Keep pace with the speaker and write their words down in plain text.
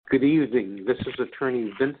Good evening. This is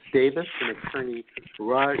Attorney Vince Davis and Attorney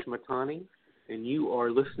Raj Matani, and you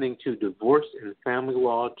are listening to Divorce and Family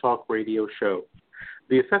Law Talk Radio Show.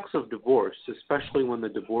 The effects of divorce, especially when the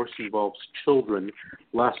divorce involves children,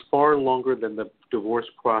 last far longer than the divorce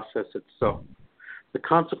process itself. The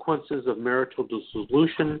consequences of marital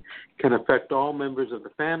dissolution can affect all members of the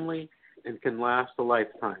family and can last a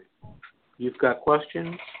lifetime. You've got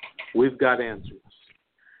questions, we've got answers.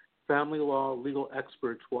 Family law legal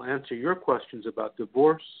experts will answer your questions about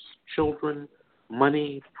divorce, children,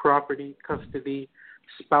 money, property, custody,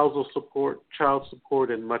 spousal support, child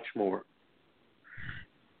support, and much more.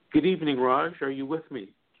 Good evening, Raj. Are you with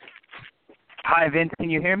me? Hi, Vince. Can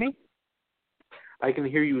you hear me? I can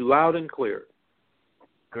hear you loud and clear.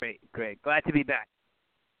 Great. Glad to be back.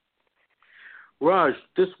 Raj,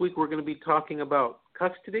 this week we're going to be talking about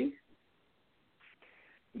custody.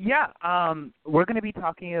 Yeah, we're going to be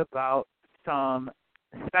talking about some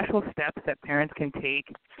special steps that parents can take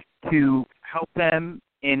to help them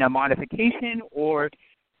in a modification, or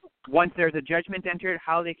once there's a judgment entered,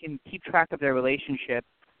 how they can keep track of their relationship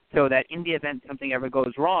so that in the event something ever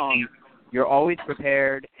goes wrong, you're always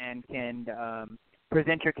prepared and can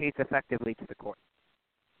present your case effectively to the court.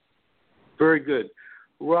 Very good.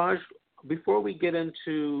 Raj, before we get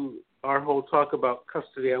into our whole talk about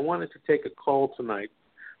custody, I wanted to take a call tonight.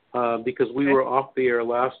 Because we were off the air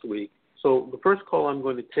last week. So the first call I'm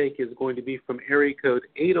going to take is going to be from area code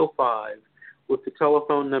 805 with the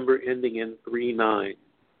telephone number ending in 39.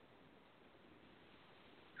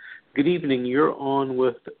 Good evening. You're on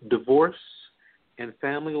with Divorce and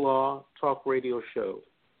Family Law Talk Radio Show.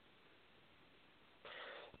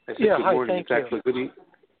 I said good hi, morning. thank It's actually good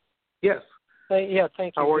Yes. Thank you.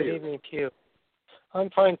 How are good you? evening to you. I'm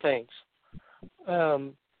fine, thanks.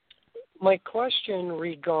 My question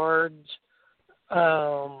regards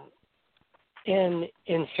an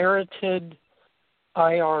inherited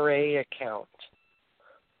IRA account.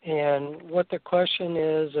 And what the question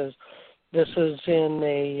is this is in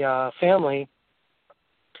a family,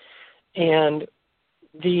 and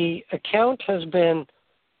the account has been,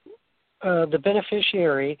 the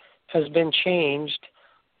beneficiary has been changed,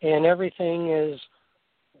 and everything is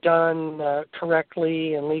done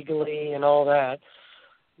correctly and legally and all that.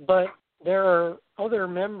 But there are other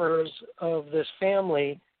members of this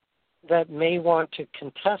family that may want to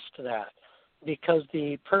contest that because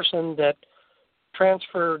the person that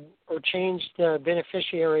transferred or changed the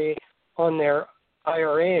beneficiary on their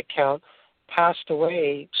IRA account passed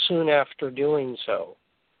away soon after doing so.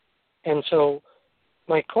 And so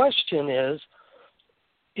my question is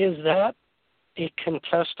that a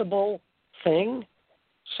contestable thing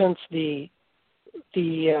since the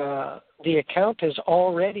account is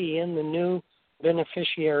already in the new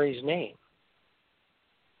beneficiary's name?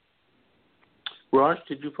 Raj,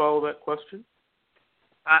 did you follow that question?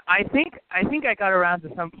 I think I got around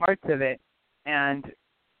to some parts of it, and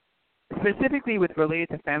specifically with related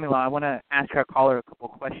to family law, I want to ask our caller a couple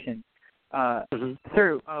questions.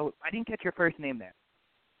 Sir, I didn't catch your first name there.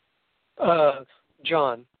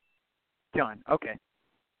 John. John, okay.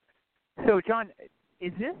 So, John,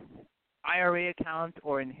 is this IRA account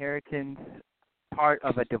or inheritance part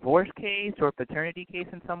of a divorce case or paternity case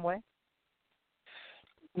in some way?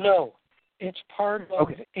 No, it's part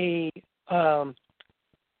of a.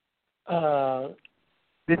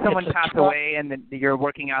 Did someone pass away and then you're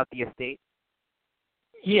working out the estate?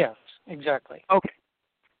 Yes, exactly. Okay.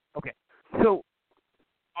 So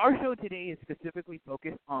our show today is specifically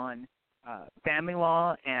focused on family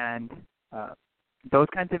law and those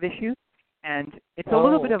kinds of issues. And it's a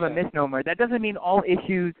little bit of a misnomer. That doesn't mean all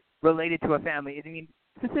issues related to a family. It means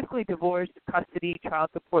specifically divorce, custody, child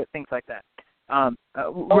support, things like that.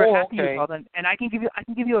 We're happy you called in, and I can give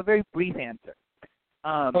you a very brief answer.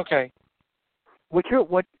 What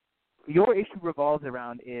your issue revolves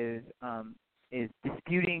around is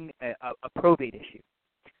disputing a probate issue.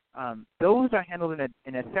 Those are handled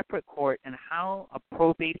in a separate court, and how a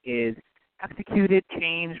probate is executed,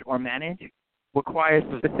 changed, or managed requires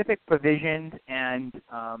specific provisions and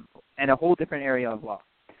a whole different area of law.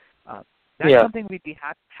 That's something we'd be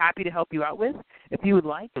happy to help you out with. If you would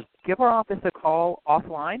like, give our office a call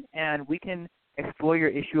offline, and we can explore your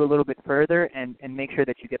issue a little bit further and make sure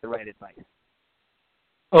that you get the right advice.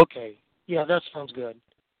 Okay. Yeah, that sounds good.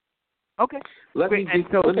 Okay. Feel free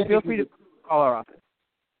to call our office.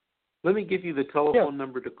 Let me give you the telephone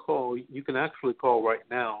number to call. You can actually call right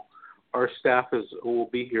now. Our staff will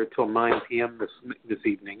be here till 9 p.m. this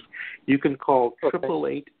evening. You can call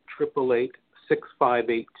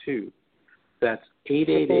 888-888-6582. That's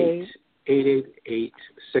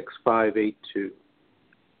 888-888-6582.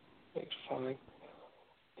 8582.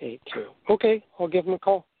 82. Okay, I'll give them a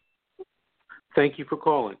call. Thank you for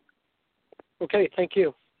calling. Okay, thank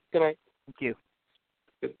you. Good night. Thank you.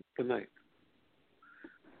 Good night.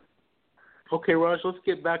 Okay, Raj, let's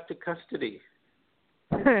get back to custody.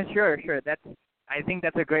 Sure. I think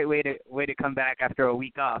that's a great way to come back after a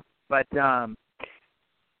week off. But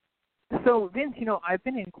so Vince, I've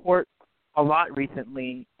been in court a lot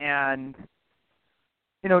recently, and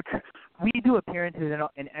we do appearances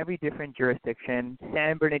in every different jurisdiction: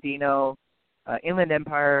 San Bernardino, Inland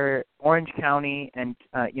Empire, Orange County, and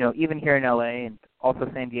even here in LA and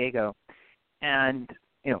also San Diego. And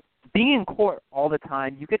being in court all the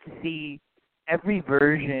time, you get to see every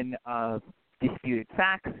version of disputed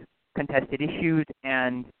facts, contested issues,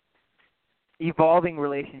 and evolving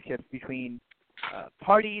relationships between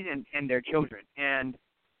parties and their children. And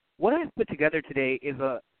what I've put together today is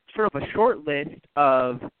a sort of a short list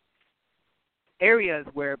of areas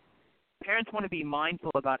where parents want to be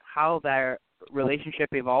mindful about how their relationship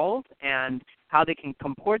evolves and how they can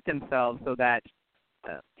comport themselves so that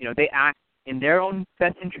they act in their own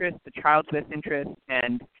best interest, the child's best interest,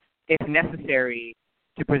 and if necessary,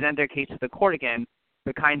 to present their case to the court again,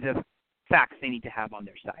 the kinds of facts they need to have on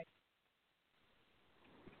their side.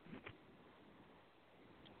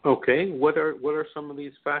 Okay, what are some of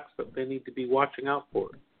these facts that they need to be watching out for?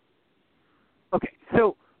 Okay,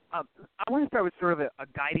 so I want to start with sort of a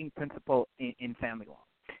guiding principle in family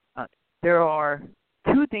law. There are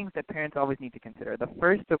two things that parents always need to consider. The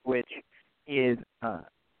first of which is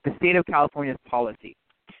the state of California's policy.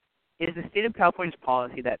 It is the state of California's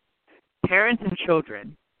policy that parents and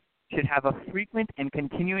children should have a frequent and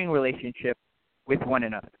continuing relationship with one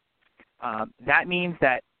another. That means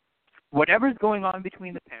that whatever's going on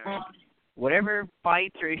between the parents, whatever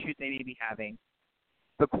fights or issues they may be having,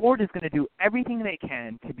 the court is going to do everything they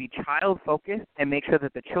can to be child-focused and make sure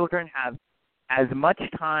that the children have as much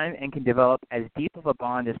time and can develop as deep of a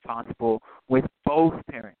bond as possible with both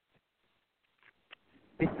parents.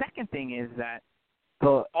 The second thing is that the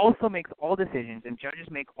law also makes all decisions, and judges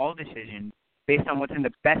make all decisions based on what's in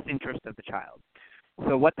the best interest of the child.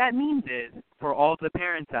 So what that means is, for all the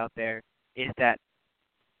parents out there, is that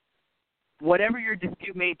whatever your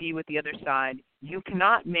dispute may be with the other side, you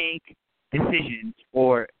cannot make decisions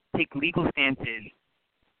or take legal stances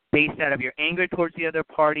based out of your anger towards the other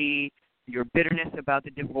party, your bitterness about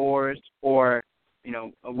the divorce, or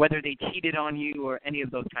whether they cheated on you or any of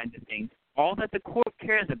those kinds of things. All that the court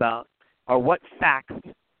cares about are what facts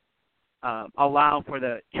allow for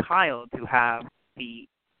the child to have the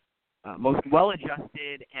most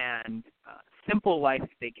well-adjusted and simple life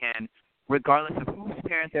they can, regardless of whose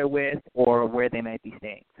parent they're with or where they might be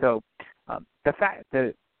staying. So the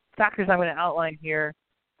factors I'm going to outline here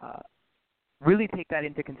really take that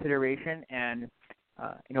into consideration, and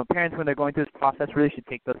parents, when they're going through this process, really should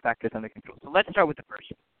take those factors under control. So let's start with the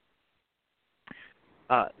first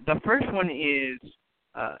one. The first one is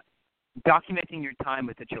documenting your time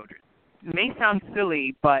with the children. It may sound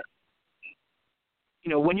silly, but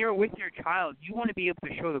when you're with your child, you want to be able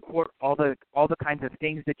to show the court all the kinds of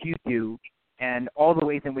things that you do and all the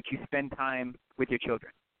ways in which you spend time with your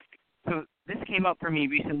children. So this came up for me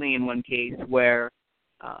recently in one case where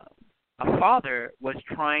a father was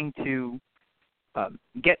trying to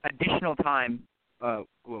get additional time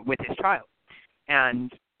with his child,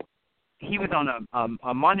 and he was on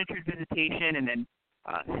a monitored visitation and then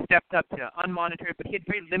stepped up to unmonitored, but he had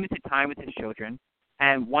very limited time with his children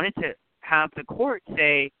and wanted to have the court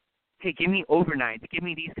say, hey, give me overnights, give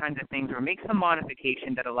me these kinds of things, or make some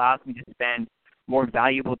modification that allows me to spend more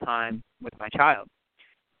valuable time with my child.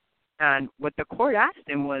 And what the court asked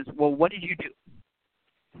him was, well, what did you do?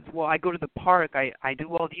 He said, well, I go to the park, I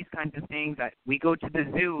do all these kinds of things, we go to the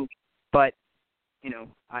zoo, but,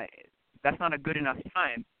 that's not a good enough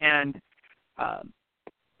time. And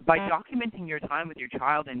by documenting your time with your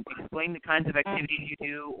child and explaining the kinds of activities you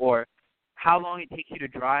do or how long it takes you to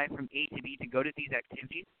drive from A to B to go to these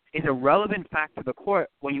activities is a relevant fact to the court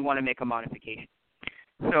when you want to make a modification.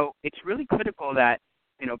 So it's really critical that,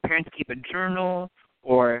 parents keep a journal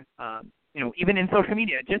or, even in social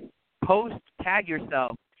media, just post, tag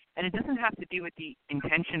yourself. And it doesn't have to do with the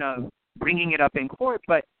intention of bringing it up in court,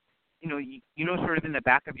 but, sort of in the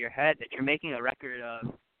back of your head that you're making a record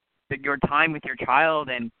of your time with your child,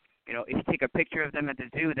 and if you take a picture of them at the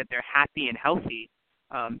zoo, that they're happy and healthy.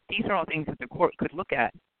 These are all things that the court could look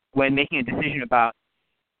at when making a decision about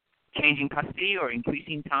changing custody or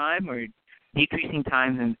increasing time or decreasing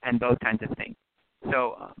time and those kinds of things.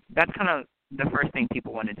 So that's kind of the first thing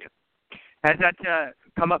people want to do. Has that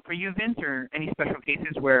come up for you, Vince, or any special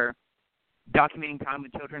cases where documenting time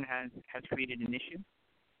with children has created an issue?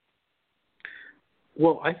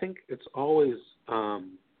 Well, I think it's always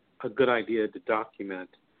a good idea to document.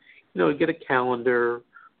 Get a calendar,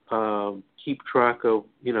 keep track of,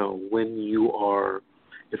 when you are,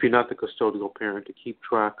 if you're not the custodial parent, to keep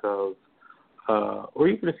track of, or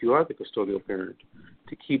even if you are the custodial parent,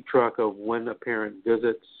 to keep track of when a parent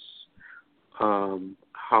visits,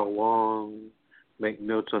 how long, make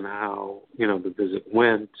notes on how, the visit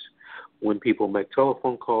went, when people make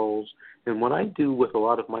telephone calls. And what I do with a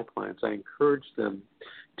lot of my clients, I encourage them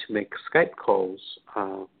to make Skype calls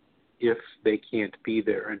if they can't be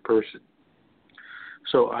there in person.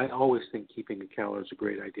 So I always think keeping a calendar is a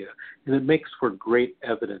great idea. And it makes for great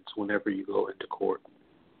evidence whenever you go into court.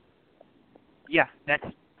 Yeah, that's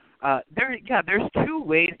there's two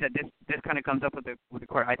ways that this kind of comes up with the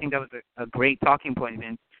court. I think that was a great talking point,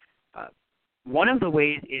 Vince. One of the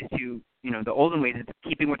ways is to, the olden ways is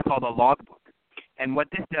keeping what's called a logbook. And what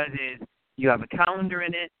this does is you have a calendar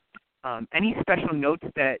in it. Any special notes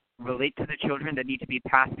that relate to the children that need to be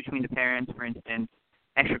passed between the parents, for instance,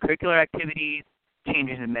 extracurricular activities,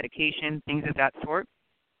 changes in medication, things of that sort.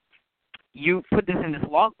 You put this in this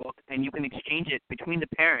logbook, and you can exchange it between the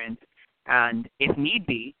parents. And if need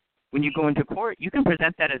be, when you go into court, you can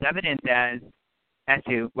present that as evidence as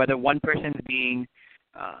to whether one person is being,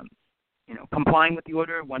 complying with the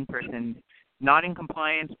order, one person not in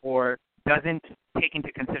compliance, or doesn't take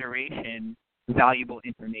into consideration valuable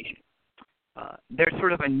information. There's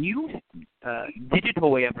sort of a new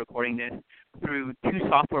digital way of recording this through two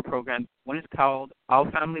software programs. One is called Our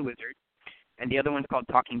Family Wizard, and the other one's called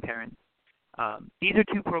Talking Parents. These are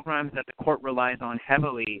two programs that the court relies on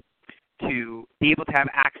heavily to be able to have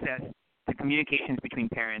access to communications between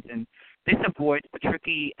parents. And this avoids the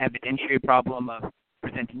tricky evidentiary problem of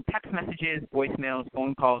presenting text messages, voicemails,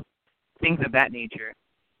 phone calls, things of that nature.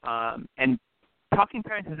 And Talking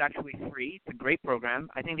Parents is actually free. It's a great program.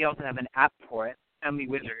 I think they also have an app for it, Family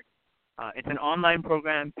Wizard. It's an online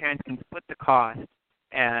program. Parents can split the cost,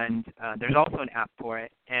 and there's also an app for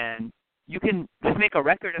it. And you can just make a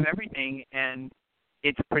record of everything, and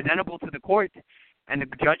it's presentable to the court, and the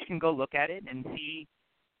judge can go look at it and see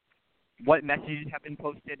what messages have been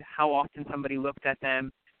posted, how often somebody looked at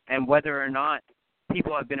them, and whether or not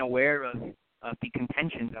people have been aware of the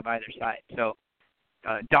contentions of either side. So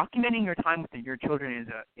documenting your time with your children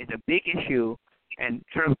is a big issue and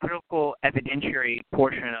sort of critical evidentiary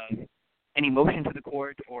portion of any motion to the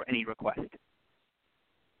court or any request.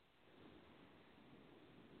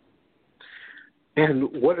 And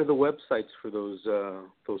what are the websites for those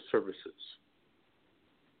services?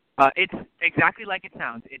 It's exactly like it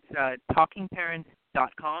sounds. It's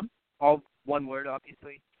talkingparents.com, all one word,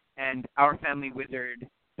 obviously, and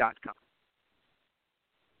ourfamilywizard.com.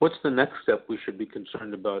 What's the next step we should be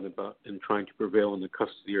concerned about in trying to prevail in the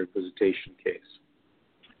custody or visitation case?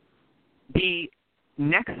 The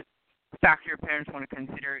next factor parents want to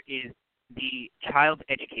consider is the child's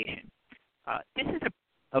education. This is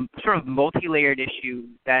a sort of multi-layered issue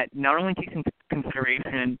that not only takes into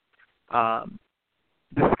consideration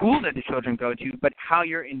the school that the children go to, but how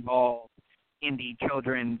you're involved in the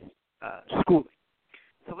children's schooling.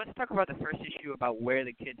 So let's talk about the first issue about where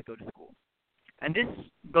the kids go to school. And this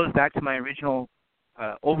goes back to my original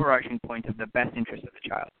overarching point of the best interest of the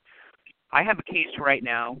child. I have a case right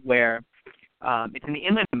now where it's in the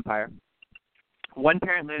Inland Empire. One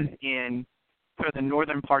parent lives in sort of the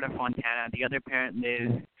northern part of Fontana. The other parent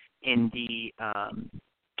lives in the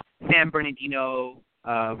San Bernardino,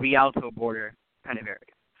 Rialto border kind of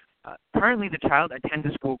area. Currently, the child attends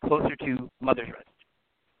a school closer to mother's residence.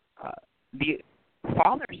 The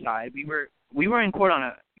father's side, we were in court on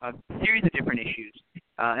a series of different issues,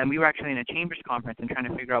 and we were actually in a chambers conference and trying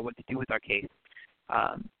to figure out what to do with our case.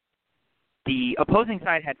 The opposing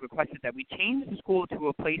side had requested that we change the school to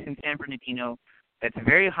a place in San Bernardino that's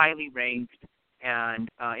very highly ranked and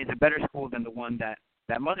is a better school than the one that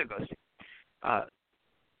mother goes to.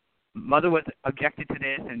 Mother was objected to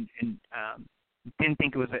this and didn't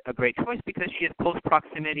think it was a great choice because she has close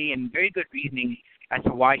proximity and very good reasoning as to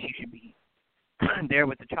why she should be there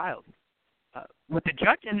with the child. What the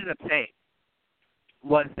judge ended up saying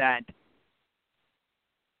was that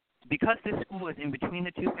because this school is in between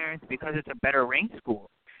the two parents, because it's a better ranked school,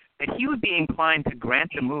 that he would be inclined to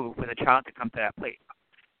grant the move for the child to come to that place,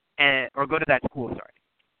 or go to that school, sorry.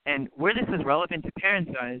 And where this is relevant to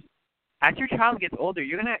parents is, as your child gets older,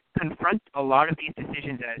 you're going to confront a lot of these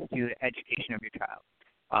decisions as to the education of your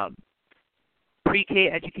child. Pre-K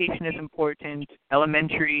education is important,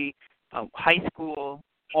 elementary, high school,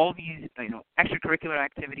 all these, extracurricular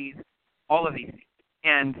activities, all of these things.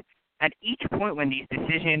 And at each point when these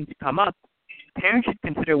decisions come up, parents should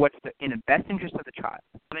consider what's in the best interest of the child.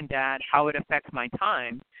 Mom and dad, how it affects my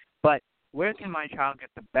time, but where can my child get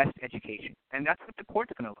the best education? And that's what the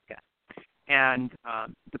court's going to look at. And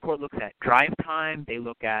the court looks at drive time. They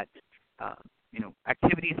look at,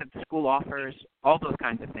 activities that the school offers, all those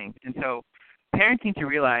kinds of things. And so parents need to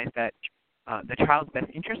realize that the child's best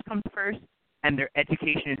interest comes first, and their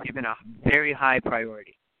education is given a very high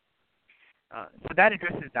priority. So that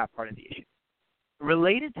addresses that part of the issue.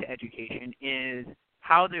 Related to education is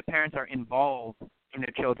how the parents are involved in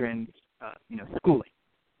their children's, schooling.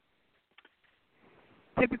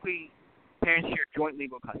 Typically, parents share joint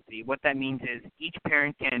legal custody. What that means is each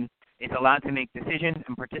parent is allowed to make decisions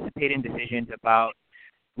and participate in decisions about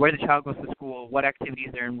where the child goes to school, what activities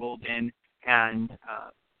they're enrolled in, and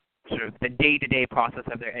sort of the day-to-day process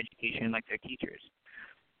of their education, like their teachers.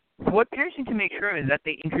 So what parents need to make sure is that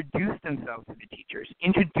they introduce themselves to the teachers,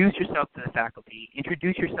 introduce yourself to the faculty,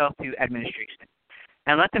 introduce yourself to administration,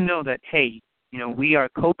 and let them know that, hey, we are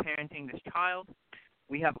co-parenting this child.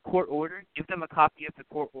 We have a court order. Give them a copy of the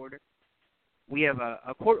court order. We have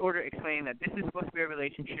a court order explaining that this is supposed to be a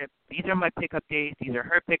relationship. These are my pickup days. These are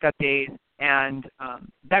her pickup days. And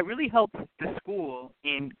that really helps the school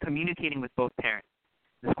in communicating with both parents.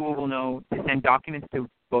 The school will know to send documents to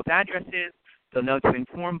both addresses. They'll know to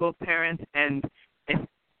inform both parents. And if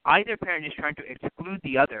either parent is trying to exclude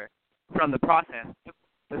the other from the process,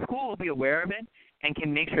 the school will be aware of it and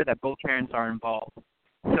can make sure that both parents are involved.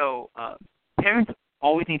 So parents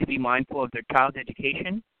always need to be mindful of their child's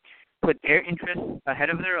education, put their interests ahead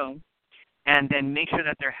of their own, and then make sure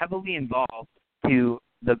that they're heavily involved to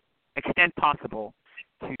the extent possible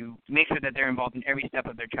to make sure that they're involved in every step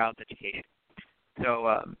of their child's education.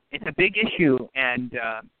 So it's a big issue, and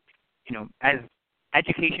as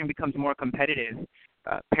education becomes more competitive,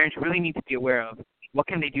 parents really need to be aware of what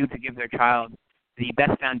can they do to give their child the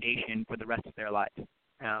best foundation for the rest of their lives.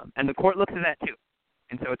 And the court looks at that too.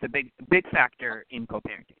 And so it's a big factor in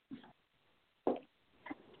co-parenting.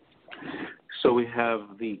 So we have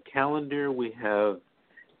the calendar, we have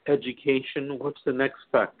education. What's the next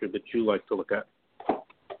factor that you like to look at?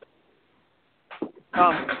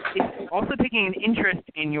 It's also taking an interest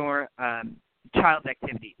in your child's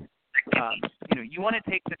activities. You want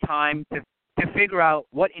to take the time to figure out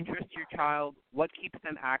what interests your child, what keeps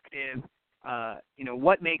them active,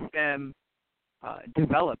 what makes them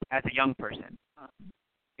develop as a young person.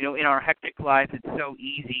 In our hectic lives, it's so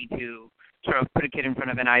easy to sort of put a kid in front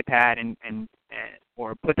of an iPad and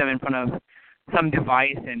or put them in front of some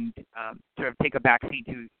device and sort of take a backseat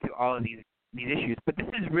to all of these issues. But this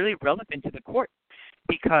is really relevant to the court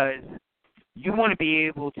because you want to be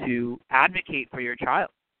able to advocate for your child.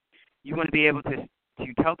 You want to be able to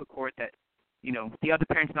tell the court that, the other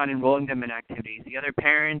parent's not enrolling them in activities. The other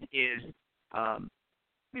parent is,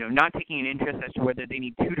 not taking an interest as to whether they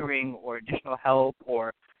need tutoring or additional help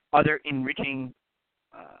or other enriching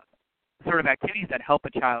sort of activities that help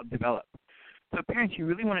a child develop. So parents, you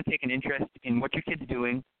really want to take an interest in what your kid's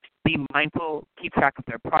doing, be mindful, keep track of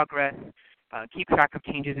their progress, keep track of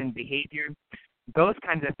changes in behavior, those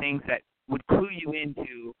kinds of things that would clue you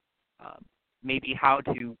into maybe how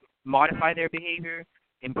to modify their behavior,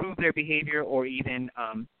 improve their behavior, or even,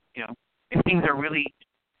 if things are really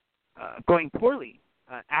going poorly,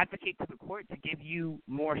 advocate to the court to give you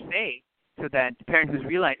more say so that the parent who's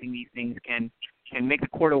realizing these things can make the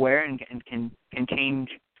court aware and can change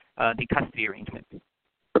the custody arrangement.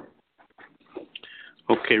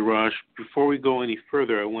 Okay, Raj, before we go any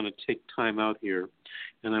further, I want to take time out here,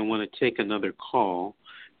 and I want to take another call.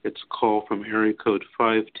 It's a call from area code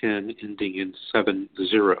 510 ending in 70.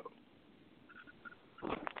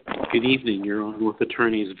 Good evening. You're on with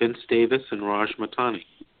attorneys Vince Davis and Raj Matani.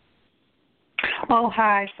 Oh,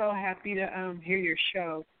 hi. So happy to hear your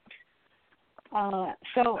show. I'm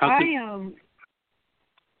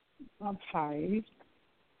sorry.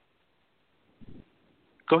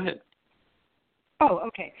 Go ahead. Oh,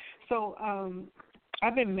 okay. So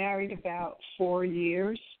I've been married about 4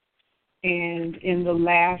 years, and in the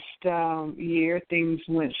last year, things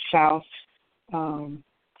went south, and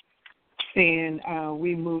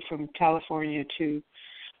we moved from California to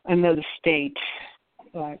another state,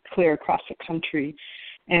 clear across the country.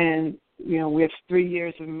 And, we have 3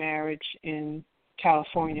 years of marriage in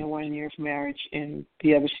California, 1 year of marriage in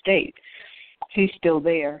the other state. He's still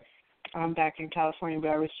there. I'm back in California, but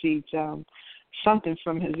I received something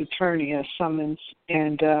from his attorney, a summons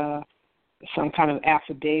and some kind of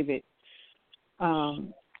affidavit.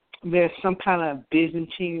 There's some kind of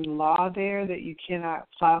Byzantine law there that you cannot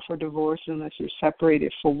file for divorce unless you're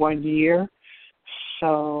separated for 1 year.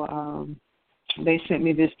 So they sent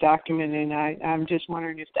me this document, and I'm just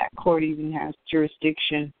wondering if that court even has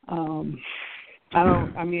jurisdiction. I'll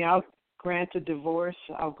grant a divorce.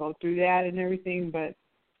 I'll go through that and everything, but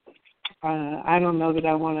I don't know that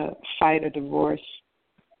I want to fight a divorce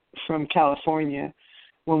from California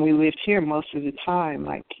when we lived here most of the time.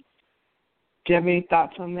 Like, do you have any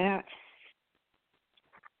thoughts on that?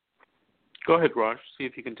 Go ahead, Raj. See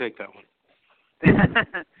if you can take that one.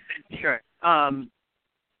 Sure.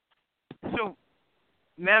 So,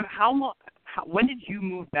 ma'am, when did you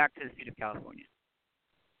move back to the state of California?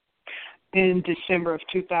 In December of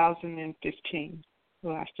 2015,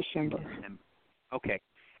 last December. Okay.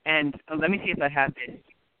 And let me see if I have this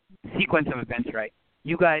sequence of events right.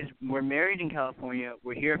 You guys were married in California,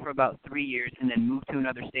 were here for about 3 years, and then moved to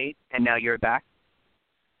another state, and now you're back?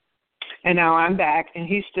 And now I'm back, and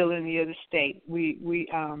he's still in the other state. We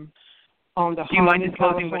owned a home. Do you mind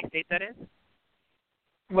disclosing what state that is?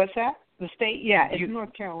 What's that? The state? Yeah, it's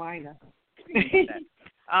North Carolina.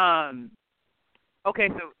 Okay,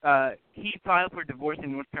 so he filed for divorce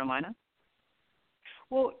in North Carolina?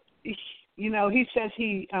 Well, he says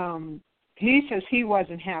he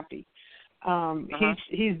wasn't happy.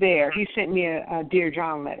 He's there. He sent me a Dear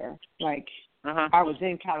John letter. Like, I was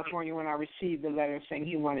in California when I received the letter saying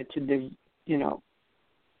he wanted to end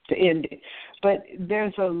it. But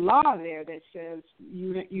there's a law there that says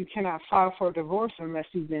you cannot file for a divorce unless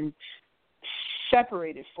you've been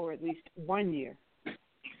separated for at least 1 year.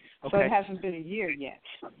 Okay. So it hasn't been a year yet.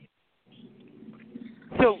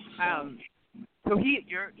 So he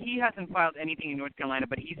hasn't filed anything in North Carolina,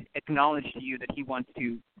 but he's acknowledged to you that he wants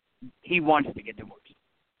to get divorced.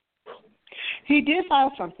 He did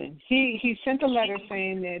file something. He sent a letter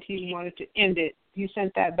saying that he wanted to end it. He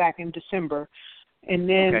sent that back in December. And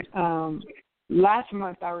then last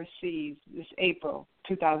month this April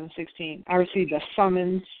 2016, I received a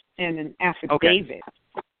summons and an affidavit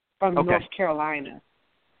from North Carolina.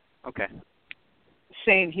 Okay.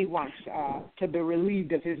 Saying he wants to be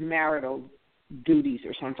relieved of his marital duties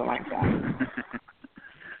or something like that.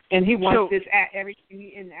 And he wants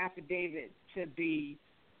everything in the affidavit to be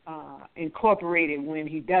incorporated when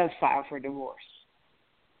he does file for divorce.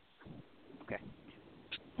 Okay.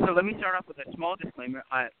 So let me start off with a small disclaimer.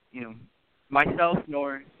 Myself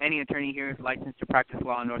nor any attorney here is licensed to practice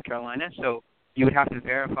law in North Carolina, so you would have to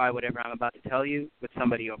verify whatever I'm about to tell you with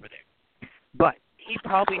somebody over there. But he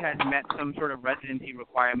probably has met some sort of residency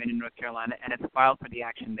requirement in North Carolina and has filed for the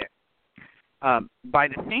action there. By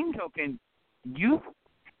the same token, you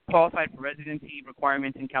qualified for residency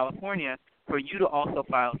requirements in California for you to also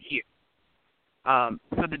file here.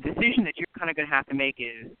 So the decision that you're kind of going to have to make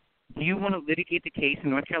is, do you want to litigate the case in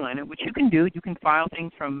North Carolina, which you can do. You can file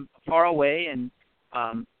things from far away and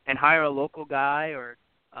hire a local guy or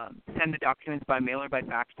send the documents by mail or by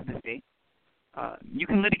fax to the state. You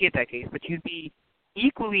can litigate that case, but you'd be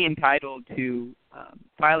equally entitled to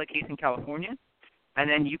file a case in California, and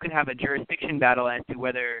then you could have a jurisdiction battle as to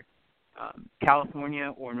whether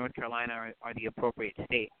California or North Carolina are the appropriate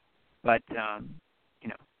state. But,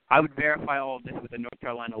 I would verify all of this with a North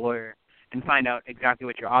Carolina lawyer and find out exactly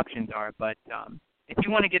what your options are. But if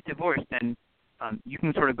you want to get divorced, then you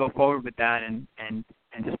can sort of go forward with that and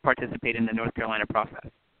just participate in the North Carolina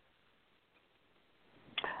process.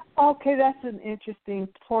 Okay, that's an interesting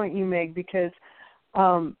point you make because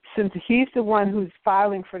since he's the one who's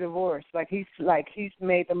filing for divorce, he's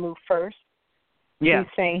made the move first. Yeah.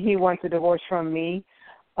 He's saying he wants a divorce from me.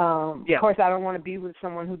 Of course, I don't want to be with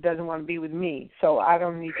someone who doesn't want to be with me, so I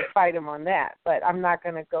don't need to fight him on that. But I'm not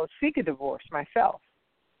going to go seek a divorce myself.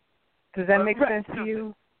 Does that make sense to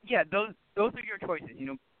you? Yeah, those are your choices.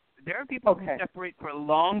 There are people who separate for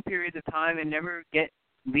long periods of time and never get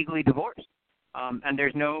legally divorced. And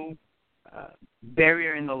there's no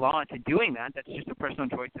barrier in the law to doing that. That's just a personal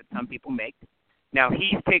choice that some people make. Now,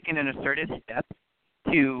 he's taken an assertive step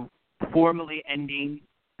to formally ending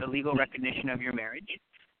the legal recognition of your marriage.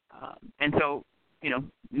 And so,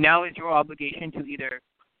 now is your obligation to either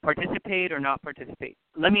participate or not participate.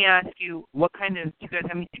 Let me ask you, do you guys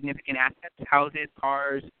have any significant assets, houses,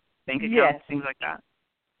 cars, bank accounts, things like that?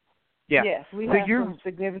 Yeah. Yes, we have some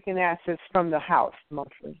significant assets from the house,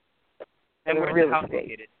 mostly. And where's the house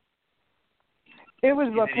located? It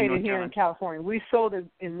was located here in California. We sold it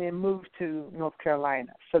and then moved to North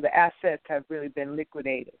Carolina. So the assets have really been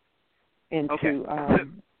liquidated into,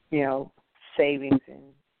 savings and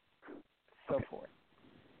so forth.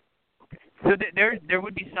 So there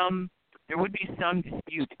would be some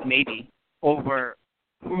dispute maybe over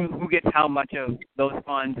who gets how much of those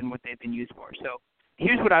funds and what they've been used for. So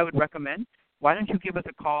here's what I would recommend. Why don't you give us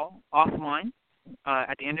a call offline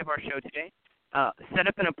at the end of our show today, set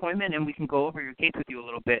up an appointment and we can go over your case with you a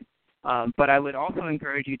little bit. But I would also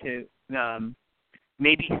encourage you to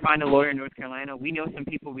maybe find a lawyer in North Carolina. We know some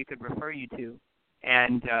people we could refer you to,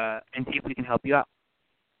 and see if we can help you out.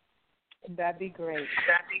 That'd be great.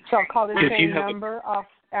 So I'll call the same number off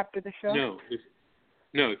after the show?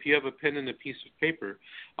 No, if you have a pen and a piece of paper,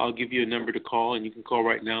 I'll give you a number to call, and you can call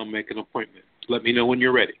right now and make an appointment. Let me know when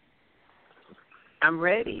you're ready. I'm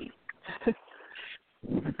ready.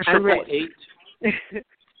 I'm ready.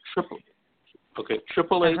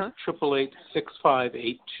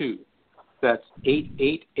 888-888-6582. That's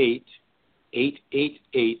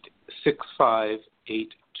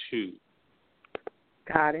 888-888-6582.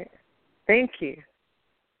 Got it. Thank you.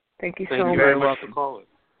 Thank you so much. Thank you very much for calling.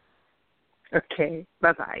 Okay.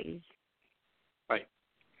 Bye-bye. Bye.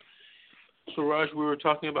 So, Raj, we were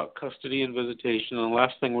talking about custody and visitation, and the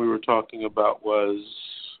last thing we were talking about was...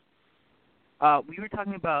 we were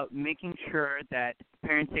talking about making sure that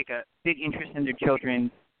parents take a big interest in their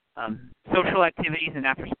children's social activities and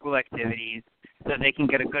after-school activities so they can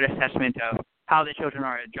get a good assessment of how the children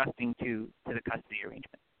are adjusting to the custody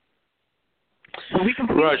arrangement. So we can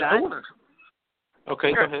Raj, that.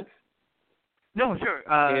 Okay, sure. Go ahead. No, sure.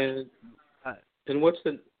 And what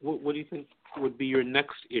do you think would be your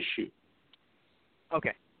next issue?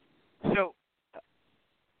 Okay. So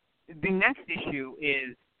the next issue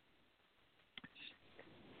is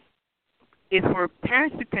for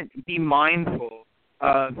parents to be mindful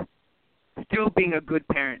of still being a good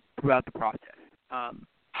parent throughout the process.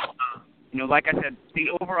 Like I said, the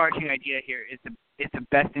overarching idea here is the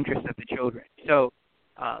best interest of the children. So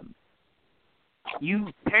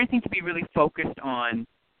parents need to be really focused on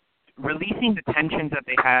releasing the tensions that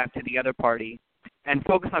they have to the other party and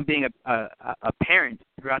focus on being a parent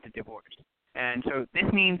throughout the divorce. And so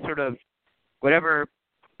this means sort of whatever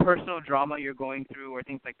personal drama you're going through or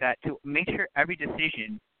things like that, to make sure every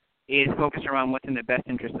decision is focused around what's in the best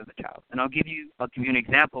interest of the child. And I'll give you an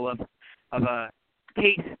example of a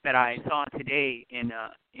case that I saw today in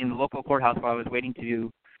the local courthouse while I was waiting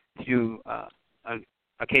to do a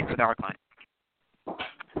case with our client.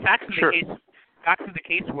 Facts of the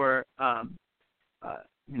case were,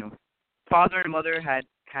 father and mother had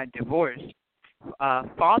divorced.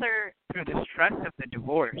 Father, through the stress of the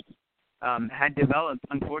divorce, had developed,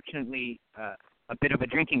 unfortunately, a bit of a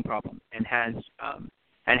drinking problem and has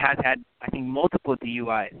had, I think, multiple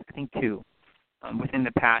DUIs, I think 2, within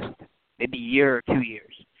the past maybe year or 2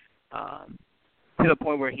 years, to the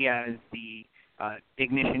point where he has the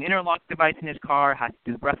ignition interlock device in his car, has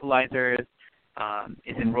to do breathalyzers,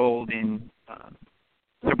 is enrolled in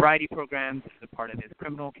sobriety programs as a part of his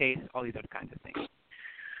criminal case, all these other kinds of things.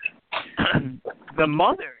 The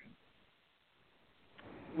mother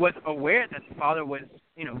was aware that the father was,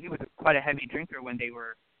 he was quite a heavy drinker when they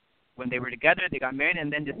were together. They got married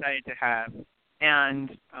and then decided to have.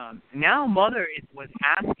 And now mother was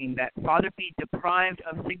asking that father be deprived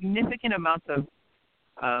of significant amounts of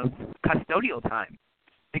custodial time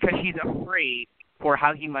because she's afraid for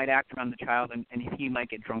how he might act around the child and if he might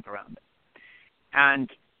get drunk around it. And,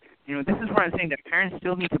 this is where I'm saying that parents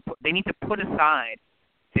still need to put aside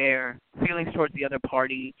their feelings towards the other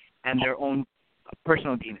party and their own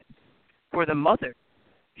personal demons. For the mother,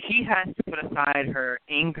 she has to put aside her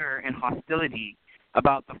anger and hostility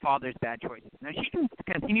about the father's bad choices. Now, she can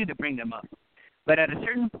continue to bring them up, but at a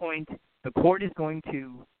certain point, the court is going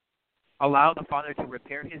to allow the father to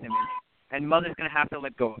repair his image, and mother's going to have to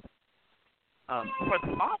let go of it. For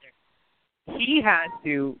the father, he has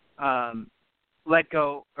to let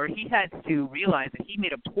go, or he has to realize that he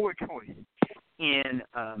made a poor choice in,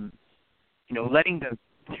 letting the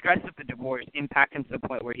stress of the divorce impact him to the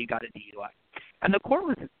point where he got a DUI. And the court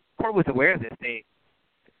was aware of this. They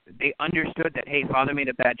understood that, hey, father made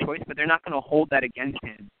a bad choice, but they're not going to hold that against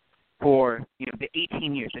him for, the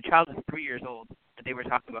 18 years. The child is 3 years old that they were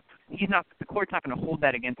talking about. The court's not going to hold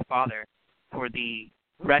that against the father for the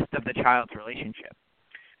rest of the child's relationship.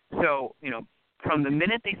 So, from the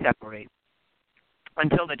minute they separate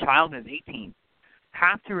until the child is 18,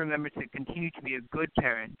 have to remember to continue to be a good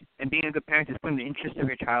parent, and being a good parent is putting the interest of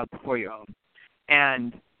your child before your own,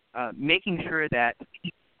 and making sure that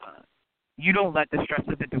you don't let the stress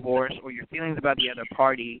of the divorce or your feelings about the other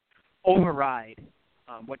party override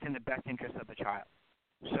what's in the best interest of the child.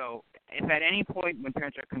 So if at any point when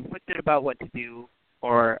parents are conflicted about what to do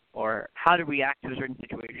or how to react to a certain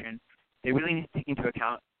situation, they really need to take into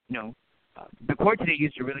account, the court today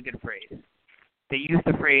used a really good phrase. They used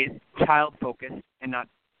the phrase child-focused and not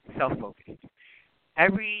self-focused.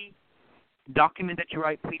 Every document that you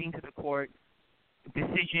write pleading to the court,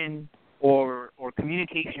 decision, or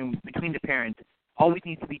communication between the parents always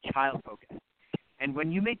needs to be child-focused. And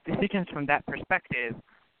when you make decisions from that perspective,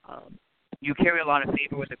 you carry a lot of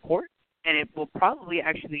favor with the court, and it will probably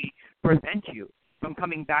actually prevent you from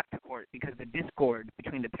coming back to court because the discord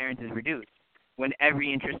between the parents is reduced when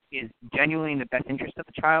every interest is genuinely in the best interest of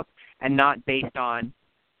the child and not based on,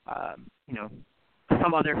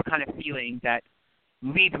 some other kind of feeling that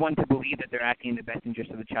leads one to believe that they're acting in the best interest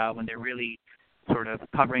of the child when they're really sort of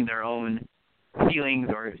covering their own feelings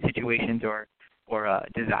or situations or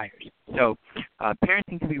desires. So parents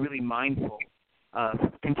need to be really mindful of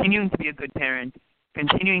continuing to be a good parent,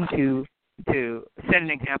 continuing to set an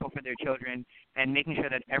example for their children, and making sure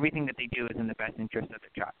that everything that they do is in the best interest of the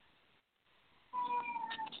child.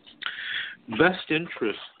 Best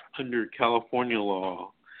interest under California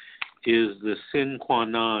law is the sine qua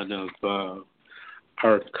non of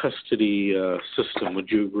our custody system. Would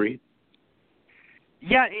you agree?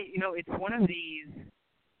 Yeah, it's one of these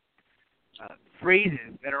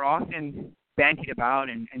phrases that are often bandied about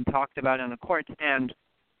and talked about in the courts, and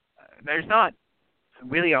there's not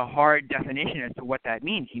really a hard definition as to what that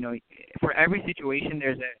means. For every situation,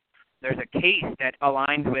 there's a case that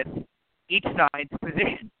aligns with each side's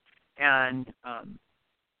position, and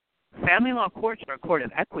family law courts are a court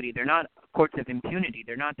of equity. They're not courts of impunity.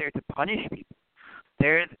 They're not there to punish people.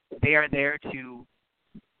 They are there to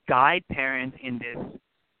guide parents in this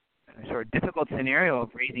sort of difficult scenario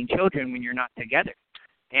of raising children when you're not together.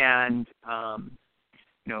 And,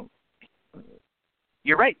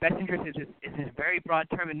 you're right. Best interest is a very broad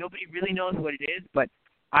term, and nobody really knows what it is. But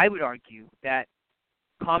I would argue that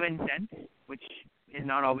common sense, which is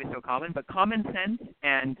not always so common, but common sense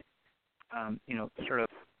and, sort of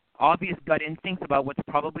obvious gut instincts about what's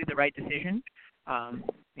probably the right decision,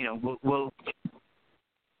 will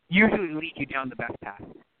usually lead you down the best path.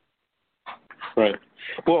 Right.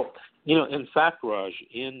 Well, in fact, Raj,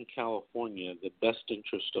 in California, the best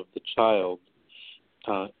interest of the child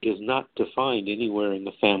is not defined anywhere in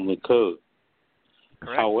the Family Code.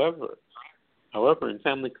 Correct. However, in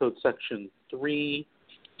Family Code Section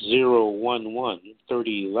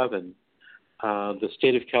 3011, the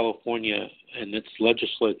state of California and its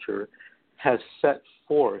legislature has set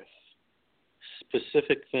forth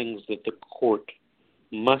specific things that the court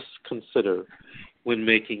must consider when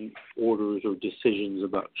making orders or decisions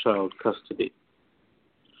about child custody.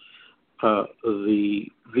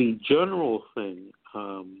 The general thing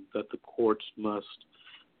that the courts must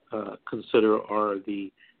consider are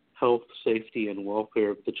the health, safety, and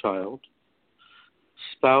welfare of the child,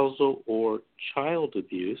 spousal or child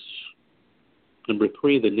abuse. Number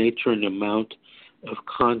 3, the nature and amount of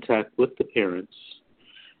contact with the parents.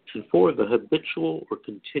 And 4, the habitual or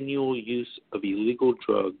continual use of illegal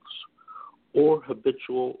drugs or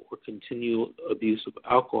habitual or continual abuse of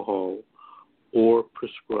alcohol or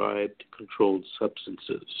prescribed controlled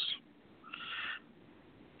substances.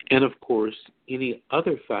 And, of course, any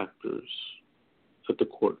other factors that the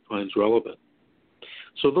court finds relevant.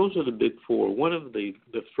 So those are the big 4. One of the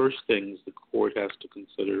first things the court has to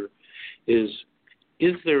consider is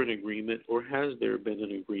there an agreement or has there been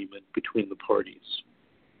an agreement between the parties?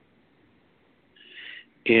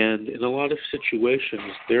 And in a lot of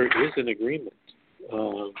situations, there is an agreement.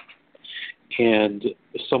 And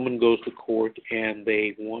someone goes to court and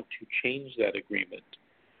they want to change that agreement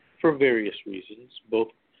for various reasons, both,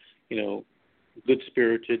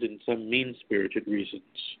 good-spirited and some mean-spirited reasons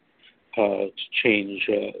to change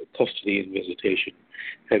custody and visitation.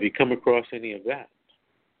 Have you come across any of that?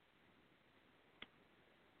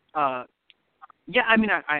 Yeah, I mean,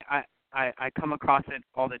 I come across it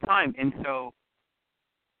all the time. And so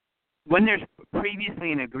when there's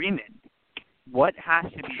previously an agreement, what has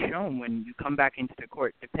to be shown when you come back into the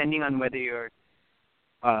court, depending on whether you're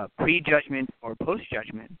pre-judgment or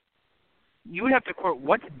post-judgment, you would have to court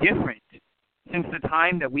what's different since the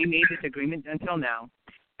time that we made this agreement until now,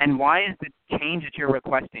 and why is the change that you're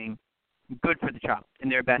requesting good for the child in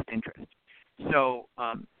their best interest. So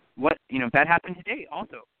that happened today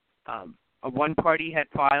also. One party had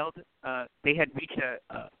filed, they had reached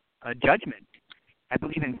a judgment, I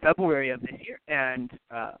believe in February of this year, and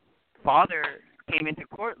father came into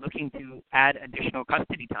court looking to add additional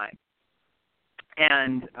custody time.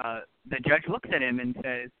 And the judge looks at him and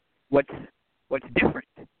says, what's different?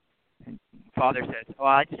 And father says,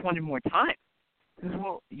 I just wanted more time. He says,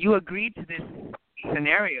 well, you agreed to this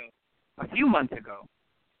scenario a few months ago,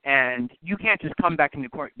 and you can't just come back into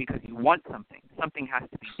court because you want something. Something has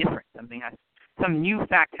to be different. Some new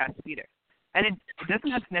fact has to be there. And it doesn't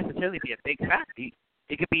have to necessarily be a big fact.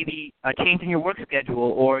 It could be a change in your work schedule,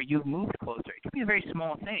 or you've moved closer. It could be a very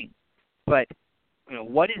small thing. But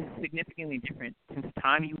what is significantly different since the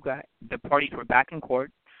time the parties were back in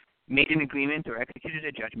court, made an agreement or executed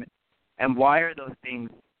a judgment, and why are those things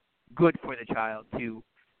good for the child to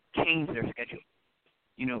change their schedule?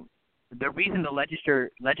 You know, the reason the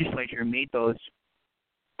legislature made those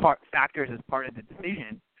factors as part of the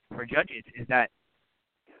decision for judges is that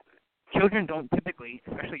children don't typically,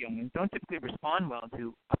 especially young ones, don't typically respond well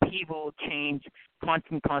to upheaval, change,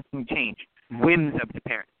 constant change, whims of the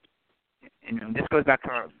parents. And this goes back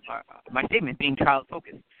to my statement, being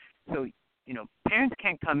child-focused. So, you know, parents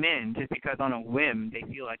can't come in just because on a whim they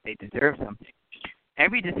feel like they deserve something.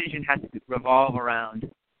 Every decision has to revolve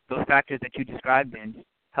around those factors that you described in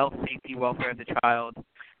health, safety, welfare of the child,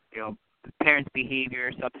 you know, the parent's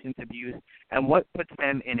behavior, substance abuse, and what puts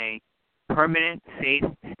them in a permanent, safe,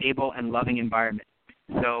 stable, and loving environment.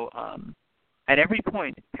 So at every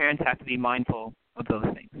point, parents have to be mindful of those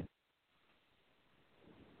things.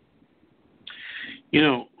 You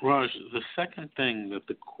know, Raj, the second thing that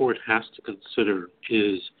the court has to consider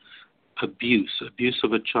is abuse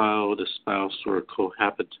of a child, a spouse, or a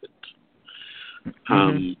cohabitant.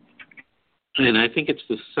 And I think it's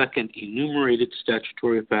the second enumerated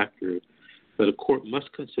statutory factor that a court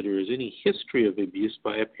must consider is any history of abuse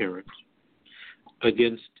by a parent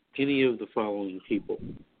against any of the following people: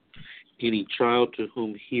 any child to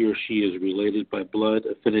whom he or she is related by blood,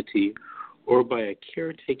 affinity, or by a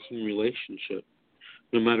caretaking relationship,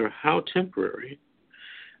 no matter how temporary,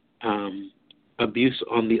 abuse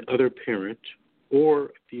on the other parent,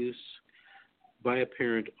 or abuse by a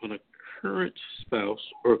parent on a current spouse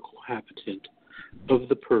or cohabitant of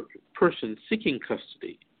the person seeking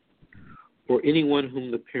custody, or anyone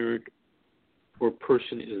whom the parent or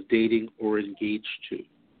person is dating or engaged to.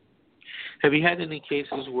 Have you had any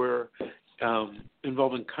cases where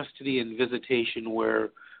involving custody and visitation where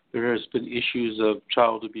there has been issues of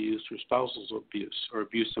child abuse or spousal abuse or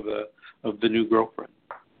abuse of the new girlfriend?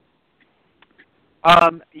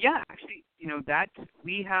 Yeah, actually, you know, that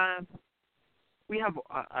we have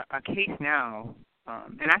a case now,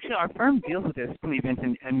 and actually our firm deals with this,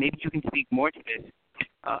 Vincent, and maybe you can speak more to this.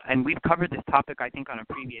 And we've covered this topic, I think, on a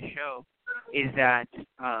previous show. Is that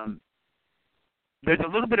there's a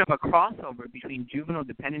little bit of a crossover between juvenile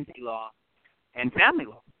dependency law and family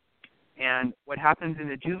law. And what happens in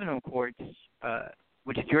the juvenile courts,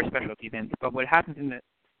 which is your specialty, Vince, but what happens in the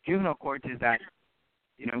juvenile courts is that,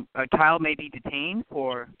 you know, a child may be detained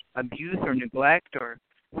for abuse or neglect or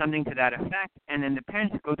something to that effect, and then the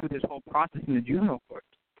parents go through this whole process in the juvenile court.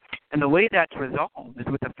 And the way that's resolved is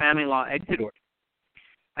with a family law exit order.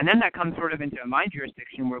 And then that comes sort of into my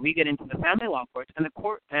jurisdiction where we get into the family law courts and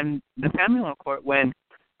the family law court when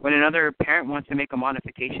another parent wants to make a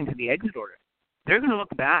modification to the exit order, they're going to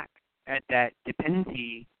look back at that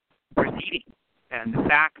dependency proceeding and the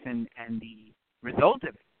facts and the result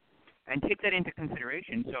of it and take that into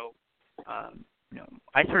consideration. So, you know,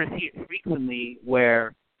 I sort of see it frequently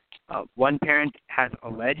where one parent has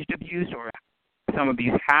alleged abuse or some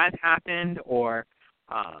abuse has happened or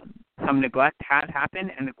some neglect has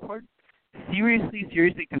happened, and the court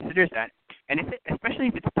seriously considers that. And especially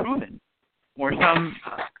if it's proven or some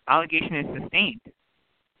allegation is sustained,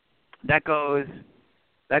 that goes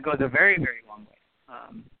a very, very long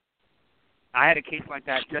way. I had a case like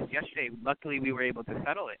that just yesterday. Luckily, we were able to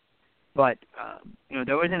settle it. But you know,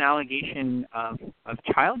 there was an allegation of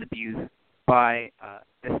child abuse by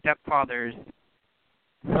the stepfather's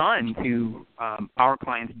son to our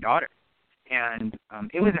client's daughter. And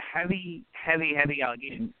it was a heavy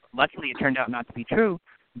allegation. Luckily, it turned out not to be true.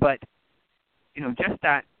 But, you know, just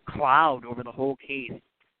that cloud over the whole case,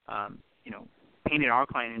 you know, painted our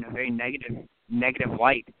client in a very negative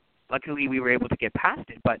light. Luckily, we were able to get past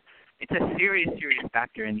it. But it's a serious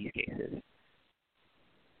factor in these cases.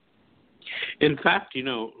 In fact, you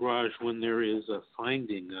know, Raj, when there is a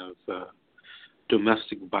finding of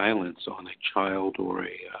domestic violence on a child or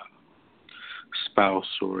a spouse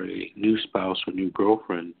or a new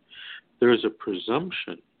girlfriend, there is a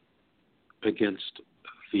presumption against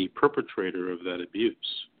the perpetrator of that abuse.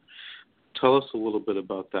 Tell us a little bit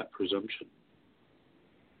about that presumption.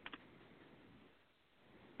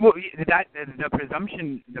 Well, that the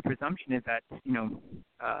presumption is that, you know,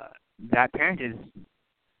 that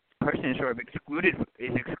person is sort of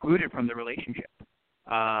excluded from the relationship.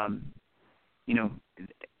 You know,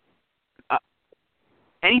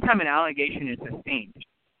 anytime an allegation is sustained,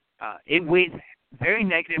 it weighs very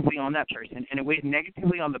negatively on that person, and it weighs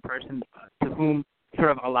negatively on the person to whom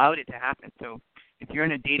sort of allowed it to happen. So if you're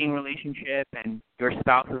in a dating relationship and your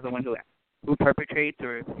spouse is the one who perpetrates,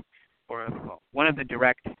 or if one of the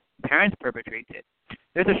direct parents perpetrates it,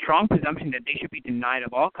 there's a strong presumption that they should be denied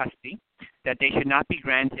of all custody, that they should not be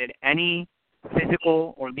granted any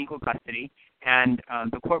physical or legal custody, and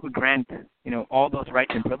the court would grant, all those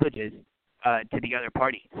rights and privileges to the other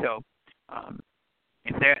party. So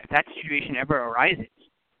if that situation ever arises,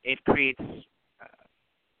 it creates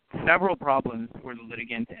several problems for the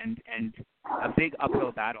litigant and a big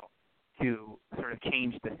uphill battle to sort of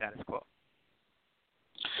change the status quo.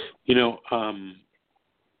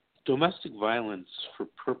 Domestic violence, for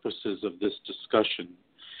purposes of this discussion,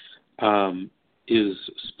 is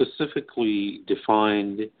specifically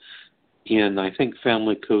defined in, I think,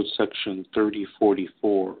 Family Code Section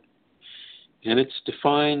 3044. And it's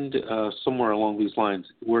defined somewhere along these lines,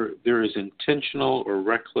 where there is intentional or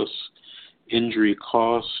reckless injury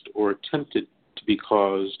caused or attempted to be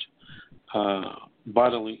caused,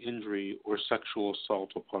 bodily injury or sexual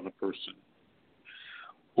assault upon a person,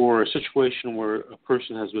 or a situation where a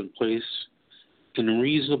person has been placed in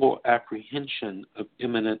reasonable apprehension of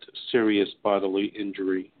imminent serious bodily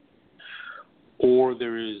injury, or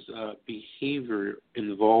there is behavior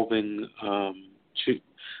involving,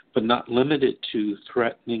 but not limited to,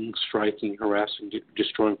 threatening, striking, harassing,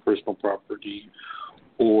 destroying personal property,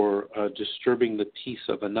 or disturbing the peace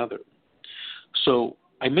of another. So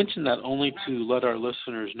I mention that only to let our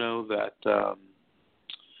listeners know that,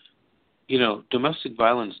 domestic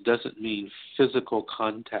violence doesn't mean physical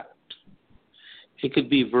contact. It could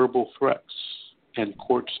be verbal threats, and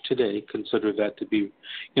courts today consider that to be,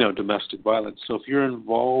 domestic violence. So if you're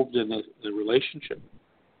involved in a relationship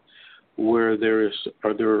where there is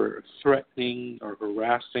threatening or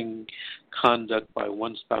harassing conduct by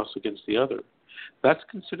one spouse against the other, that's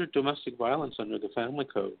considered domestic violence under the Family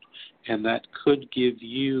Code, and that could give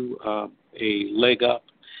you a leg up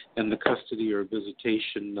in the custody or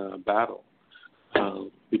visitation battle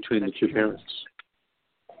between the two parents.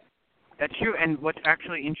 That's true, and what's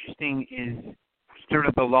actually interesting is sort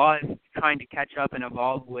of the law is trying to catch up and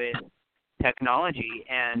evolve with technology,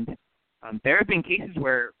 and there have been cases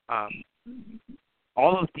where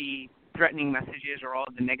all of the threatening messages or all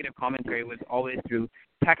of the negative commentary was always through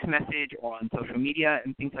text message or on social media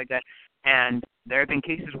and things like that, and there have been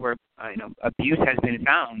cases where abuse has been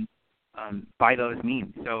found by those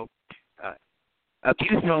means. So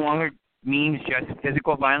abuse no longer means just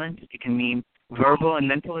physical violence. It can mean verbal and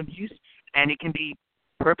mental abuse, and it can be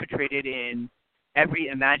perpetrated in every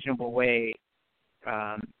imaginable way.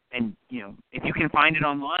 And if you can find it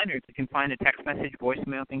online, or if you can find a text message,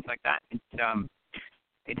 voicemail, things like that,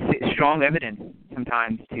 it's strong evidence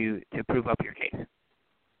sometimes to prove up your case.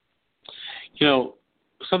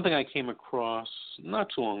 Something I came across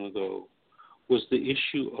not too long ago was the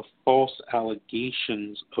issue of false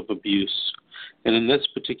allegations of abuse. And in this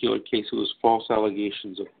particular case, it was false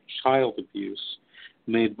allegations of child abuse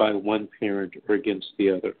made by one parent or against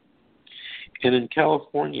the other. And in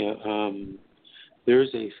California,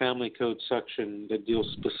 there's a Family Code section that deals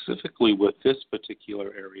specifically with this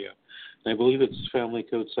particular area. And I believe it's Family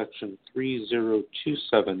Code Section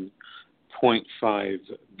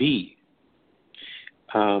 3027.5b.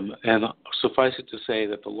 And suffice it to say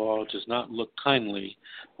that the law does not look kindly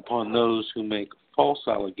upon those who make false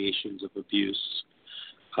allegations of abuse,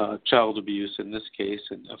 child abuse in this case,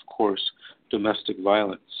 and of course, domestic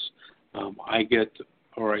violence. I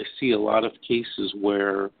see a lot of cases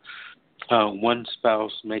where one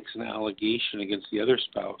spouse makes an allegation against the other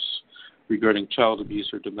spouse regarding child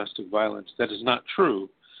abuse or domestic violence that is not true,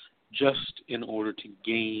 just in order to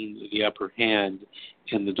gain the upper hand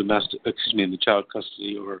in the child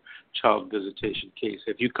custody or child visitation case.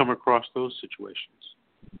 Have you come across those situations?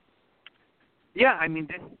 Yeah, I mean,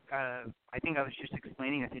 this. I think I was just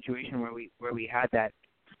explaining a situation where we had that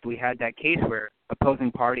case where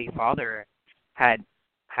opposing party father had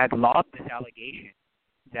lobbed this allegation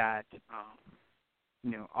that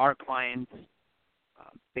our client's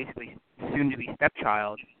basically soon-to-be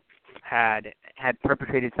stepchild had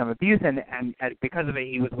perpetrated some abuse, and because of it,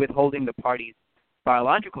 he was withholding the party's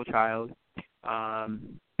biological child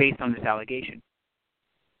based on this allegation.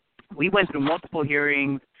 We went through multiple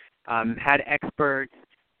hearings, had experts,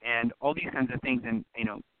 and all these kinds of things, and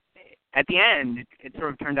at the end, it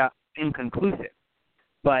sort of turned out inconclusive.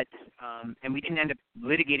 But and we didn't end up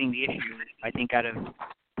litigating the issue, I think, out of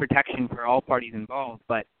protection for all parties involved,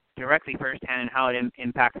 but directly firsthand how it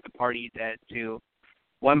impacts the parties as to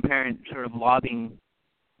one parent sort of lobbing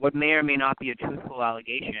what may or may not be a truthful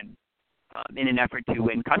allegation in an effort to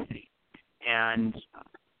win custody. And,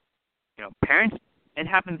 parents, it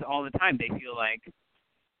happens all the time. They feel like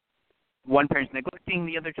one parent's neglecting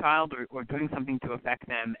the other child or doing something to affect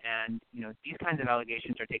them. And, these kinds of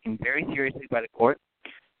allegations are taken very seriously by the court.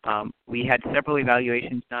 We had several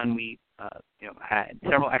evaluations done. We, had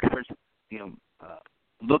several experts,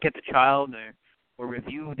 look at the child or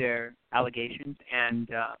review their allegations. And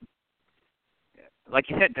like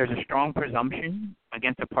you said, there's a strong presumption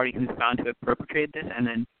against a party who's found to have perpetrated this, and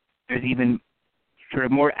then there's even sort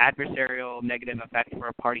of more adversarial negative effects for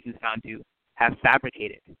a party who's found to have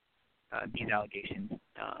fabricated these allegations.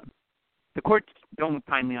 The courts don't look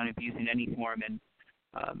kindly on abuse in any form, and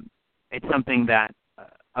it's something that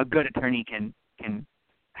a good attorney can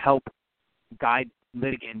help guide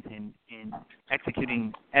litigants in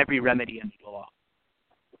executing every remedy under the law.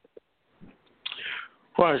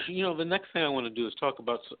 Raj, the next thing I want to do is talk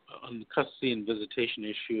about on the custody and visitation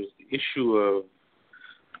issue is the issue of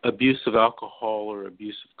abuse of alcohol or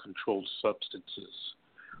abuse of controlled substances.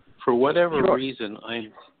 For whatever reason,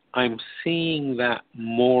 I'm seeing that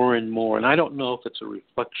more and more, and I don't know if it's a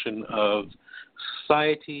reflection of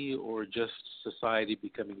society or just society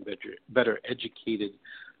becoming better educated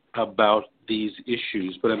about these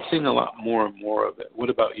issues, but I'm seeing a lot more and more of it. What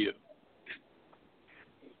about you?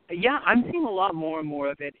 Yeah, I'm seeing a lot more and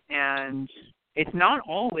more of it, and it's not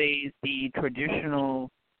always the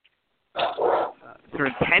traditional sort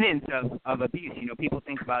of tenets of abuse. People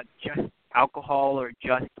think about just alcohol or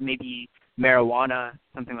just maybe marijuana,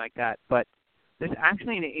 something like that, but there's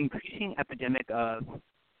actually an increasing epidemic of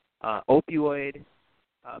opioid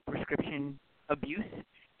prescription abuse,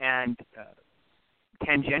 and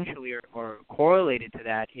tangentially or correlated to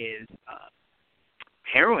that is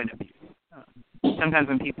heroin abuse. Sometimes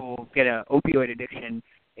when people get an opioid addiction,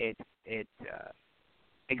 it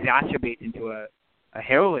exacerbates into a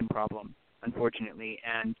heroin problem, unfortunately.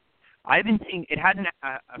 And I've been seeing it hasn't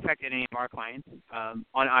affected any of our clients on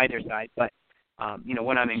either side, but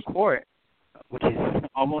when I'm in court, which is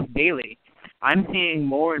almost daily, I'm seeing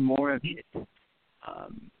more and more of it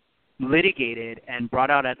litigated and brought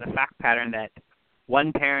out as a fact pattern that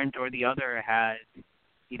one parent or the other has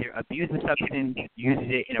either abused the substance, uses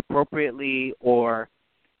it inappropriately, or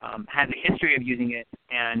has a history of using it,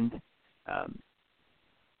 and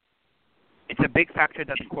it's a big factor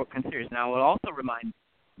that the court considers. Now, I'll also remind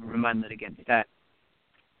litigants that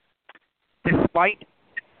despite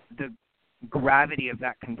the gravity of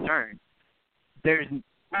that concern, there's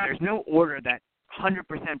no order that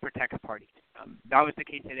 100% protects parties. That was the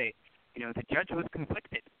case today. The judge was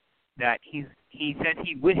conflicted that he said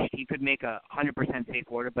he wished he could make a 100% safe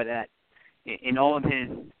order, but that in all of his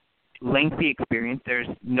lengthy experience, there's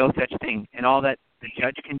no such thing. And all that the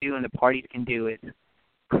judge can do and the parties can do is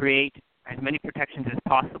create as many protections as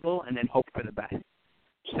possible and then hope for the best.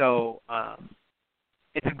 So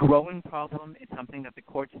it's a growing problem. It's something that the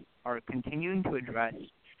courts are continuing to address,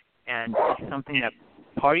 and it's something that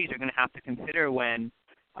parties are going to have to consider when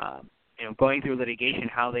going through litigation,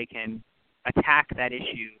 how they can attack that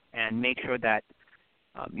issue and make sure that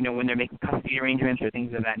when they're making custody arrangements or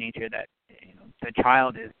things of that nature, that the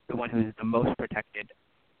child is the one who is the most protected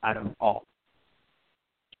out of all.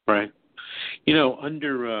 Right.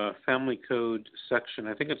 Under Family Code section,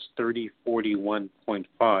 I think it's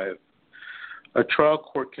 3041.5, a trial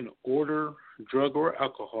court can order drug or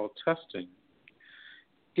alcohol testing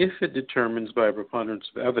if it determines by a preponderance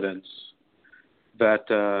of evidence that,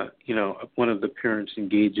 one of the parents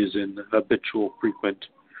engages in habitual, frequent,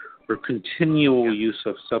 or continual use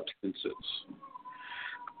of substances.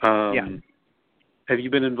 Have you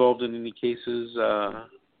been involved in any cases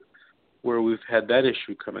where we've had that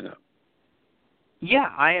issue coming up? Yeah,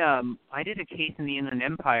 I did a case in the Inland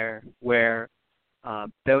Empire where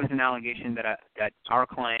there was an allegation that our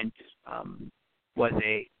client was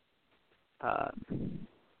a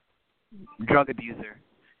drug abuser,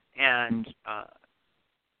 and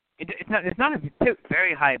it's not a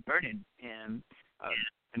very high burden. And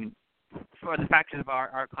for the facts of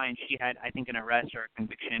our client, she had, I think, an arrest or a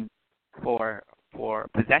conviction for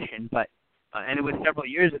possession, but and it was several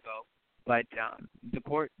years ago. But the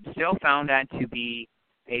court still found that to be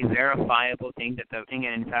a verifiable thing, and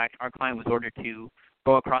in fact, our client was ordered to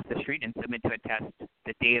go across the street and submit to a test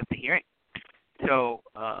the day of the hearing. So,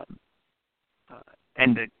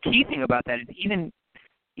 and the key thing about that is even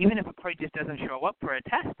if a party just doesn't show up for a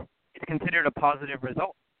test, it's considered a positive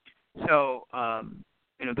result. So,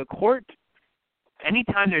 the court,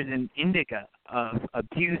 anytime there's an indica of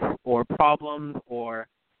abuse or problems or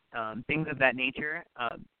things of that nature,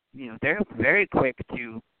 they're very quick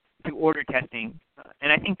to order testing.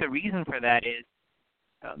 And I think the reason for that is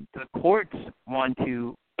the courts want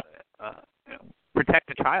to protect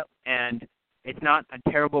the child, and it's not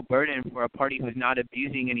a terrible burden for a party who's not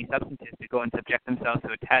abusing any substances to go and subject themselves to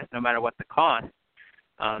a test, no matter what the cost,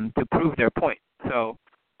 to prove their point. So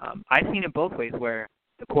I've seen it both ways, where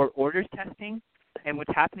the court orders testing, and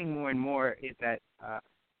what's happening more and more is that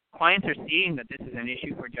clients are seeing that this is an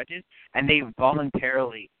issue for judges, and they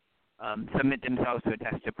voluntarily submit themselves to a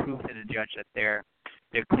test to prove to the judge that they're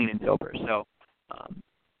clean and sober. So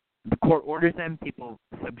the court orders them, people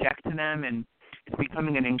subject to them, and it's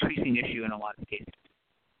becoming an increasing issue in a lot of cases.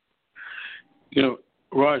 You know,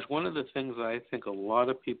 Raj, one of the things I think a lot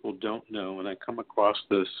of people don't know, and I come across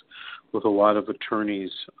this with a lot of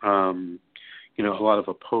attorneys, a lot of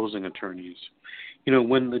opposing attorneys. You know,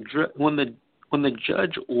 when the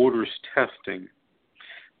judge orders testing,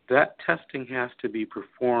 that testing has to be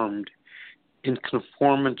performed in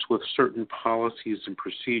conformance with certain policies and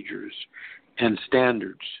procedures and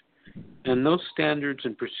standards. And those standards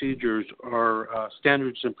and procedures are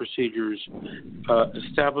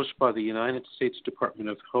established by the United States Department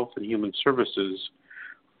of Health and Human Services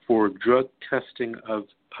for drug testing of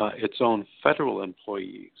its own federal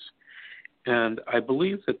employees. And I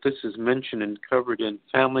believe that this is mentioned and covered in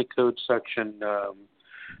Family Code Section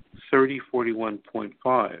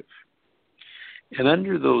 3041.5. And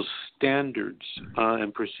under those standards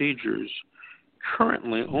and procedures,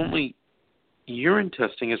 currently only urine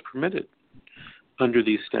testing is permitted under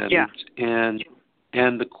these standards. Yeah.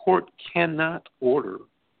 And the court cannot order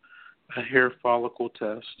a hair follicle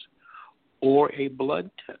test or a blood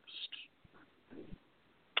test.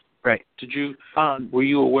 Right. Were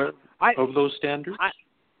you aware of those standards?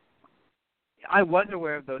 I was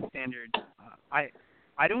aware of those standards.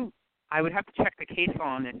 I would have to check the case law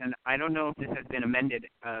on it, and I don't know if this has been amended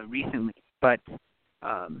recently. But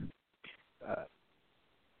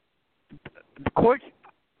the courts,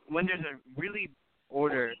 when there's a really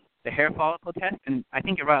order the hair follicle test, and I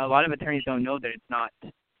think you're right, a lot of attorneys don't know that it's not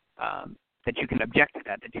that you can object to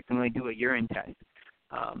that you can only do a urine test.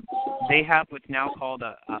 They have what's now called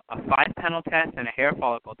a 5-panel test and a hair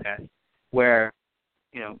follicle test, where,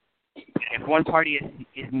 if one party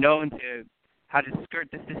is known to how to skirt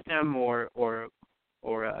the system or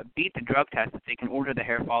beat the drug test, they can order the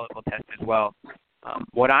hair follicle test as well.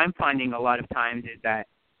 What I'm finding a lot of times is that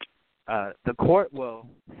the court will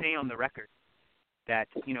say on the record that,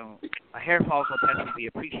 a hair follicle test would be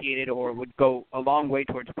appreciated or would go a long way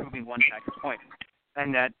towards proving one side's point,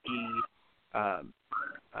 and that the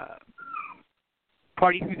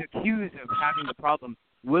party who's accused of having the problem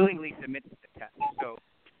willingly submits the test. So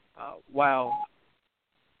while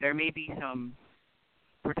there may be some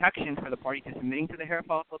protection for the party to submitting to the hair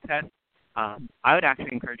follicle test, I would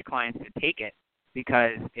actually encourage clients to take it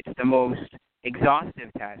because it's the most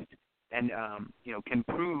exhaustive test and, can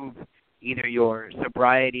prove either your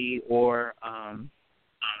sobriety or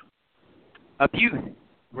abuse,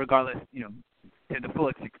 regardless, to the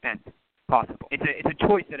fullest extent possible. It's a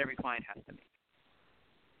choice that every client has to make.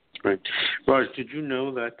 Right. Raj, did you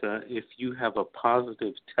know that if you have a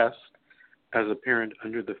positive test as a parent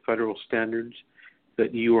under the federal standards,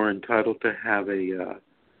 that you are entitled to have a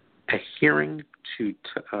hearing to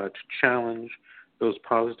challenge those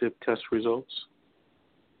positive test results?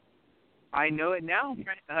 I know it now,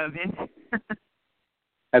 Vince.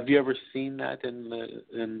 Have you ever seen that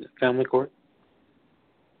in family court?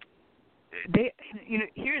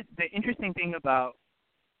 Here's the interesting thing about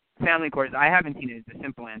family court is I haven't seen it. It's a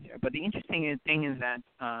simple answer, but the interesting thing is that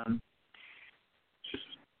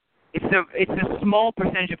it's a small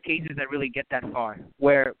percentage of cases that really get that far,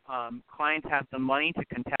 where clients have the money to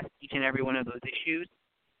contest each and every one of those issues,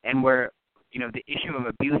 and where the issue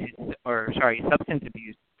of substance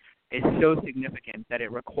abuse is so significant that it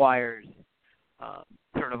requires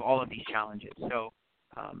sort of all of these challenges. So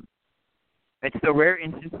it's the rare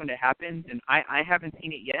instance when it happens, and I haven't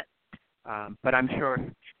seen it yet, but I'm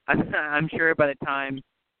sure by the time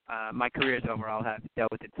my career is over, I'll have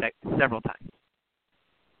dealt with it several times.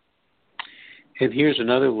 And here's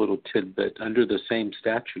another little tidbit. Under the same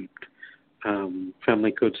statute,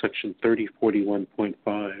 Family Code Section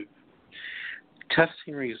 3041.5,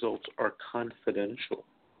 testing results are confidential,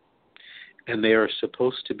 and they are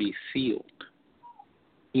supposed to be sealed.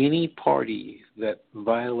 Any party that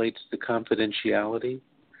violates the confidentiality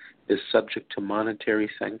is subject to monetary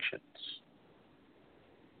sanctions.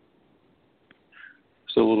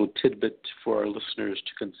 So a little tidbit for our listeners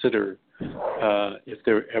to consider if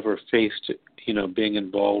they're ever faced, being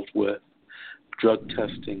involved with drug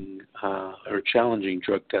testing or challenging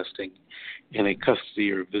drug testing in a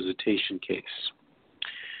custody or visitation case.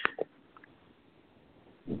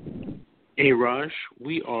 Hey, Raj,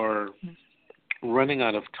 we are running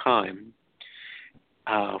out of time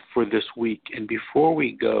for this week. And before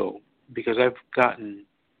we go, because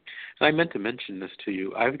I meant to mention this to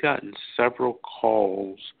you, I've gotten several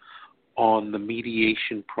calls on the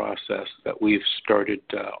mediation process that we've started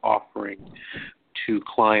offering to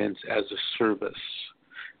clients as a service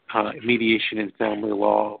mediation in family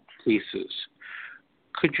law cases.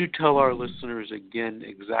 Could you tell our listeners again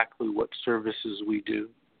exactly what services we do?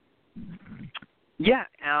 Yeah,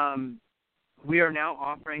 we are now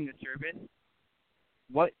offering the service.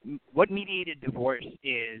 What mediated divorce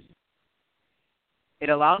is, it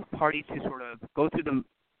allows parties to sort of go through the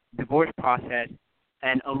divorce process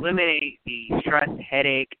and eliminate the stress,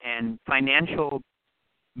 headache, and financial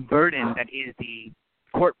burden that is the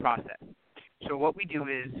court process. So what we do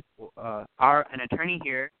is an attorney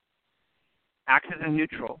here acts as a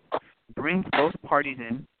neutral, brings both parties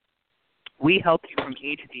in. We help you from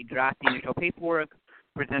A to Z, draft the initial paperwork,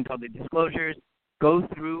 present all the disclosures, go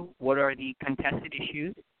through what are the contested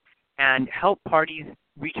issues, and help parties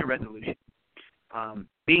reach a resolution.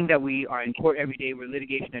 Being that we are in court every day, we're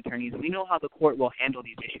litigation attorneys, we know how the court will handle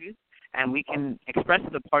these issues, and we can express to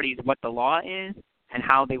the parties what the law is and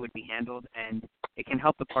how they would be handled, and it can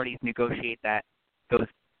help the parties negotiate those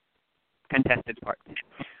contested parts.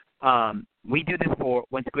 We do this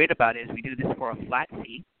what's great about it is we do this for a flat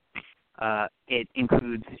fee. It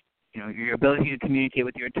includes, your ability to communicate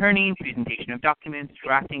with your attorney, presentation of documents,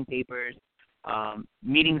 drafting papers,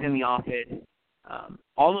 meetings in the office,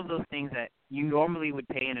 all of those things that you normally would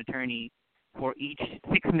pay an attorney for each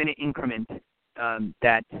 6-minute increment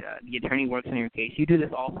that the attorney works on your case. You do this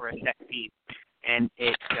all for a set fee, and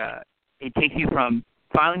it takes you from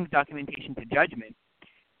filing the documentation to judgment.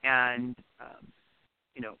 And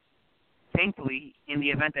thankfully, in the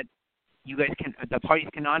event that the parties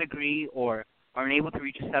cannot agree or are unable to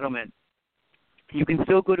reach a settlement, you can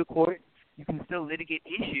still go to court. You can still litigate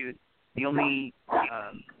the issues. The only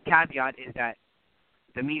caveat is that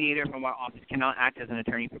the mediator from our office cannot act as an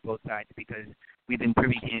attorney for both sides because we've been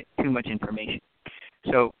privy to too much information.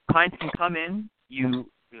 So clients can come in, you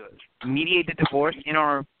mediate the divorce in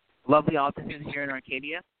our lovely offices here in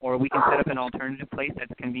Arcadia, or we can set up an alternative place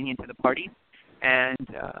that's convenient to the parties, and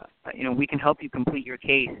we can help you complete your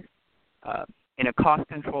case in a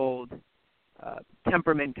cost-controlled,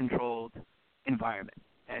 temperament-controlled environment.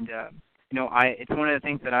 And it's one of the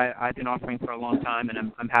things that I've been offering for a long time,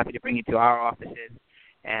 and I'm happy to bring it to our offices.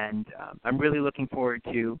 And I'm really looking forward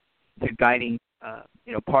to guiding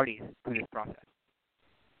parties through this process.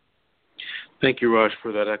 Thank you, Raj,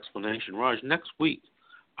 for that explanation. Raj, next week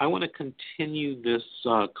I want to continue this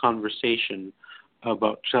conversation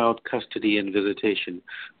about child custody and visitation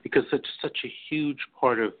because it's such a huge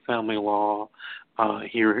part of family law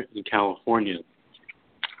here in California.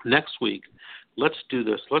 Next week, let's do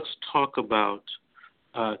this. Let's talk about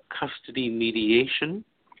custody mediation,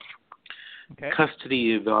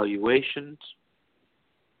 custody evaluations,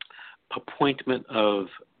 appointment of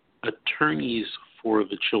attorneys for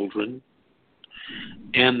the children,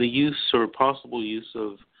 and the use or possible use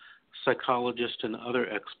of psychologists and other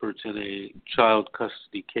experts in a child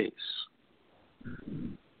custody case.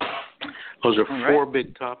 Those are four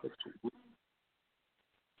big topics.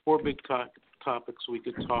 Topics we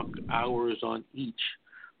could talk hours on each,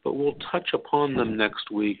 but we'll touch upon them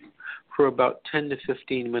next week for about 10 to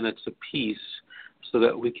 15 minutes apiece so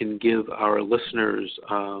that we can give our listeners,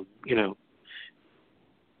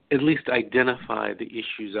 at least identify the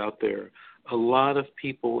issues out there. A lot of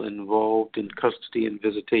people involved in custody and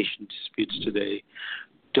visitation disputes today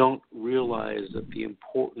don't realize that the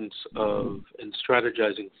importance of and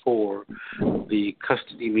strategizing for the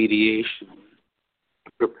custody mediation,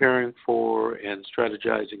 preparing for and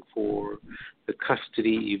strategizing for the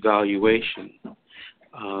custody evaluation,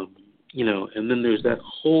 and then there's that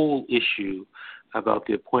whole issue about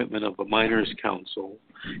the appointment of a minors counsel,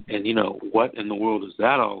 and what in the world is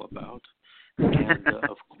that all about? And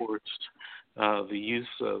of course, the use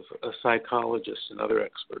of a psychologist and other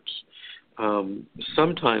experts.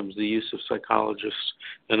 Sometimes the use of psychologists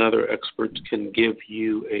and other experts can give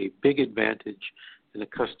you a big advantage in a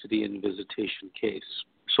custody and visitation case.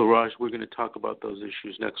 So, Raj, we're going to talk about those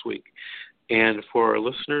issues next week. And for our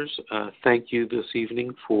listeners, thank you this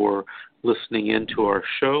evening for listening in to our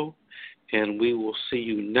show. And we will see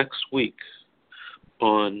you next week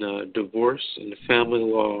on Divorce and Family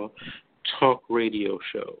Law Talk Radio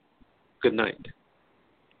Show. Good night.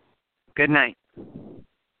 Good night.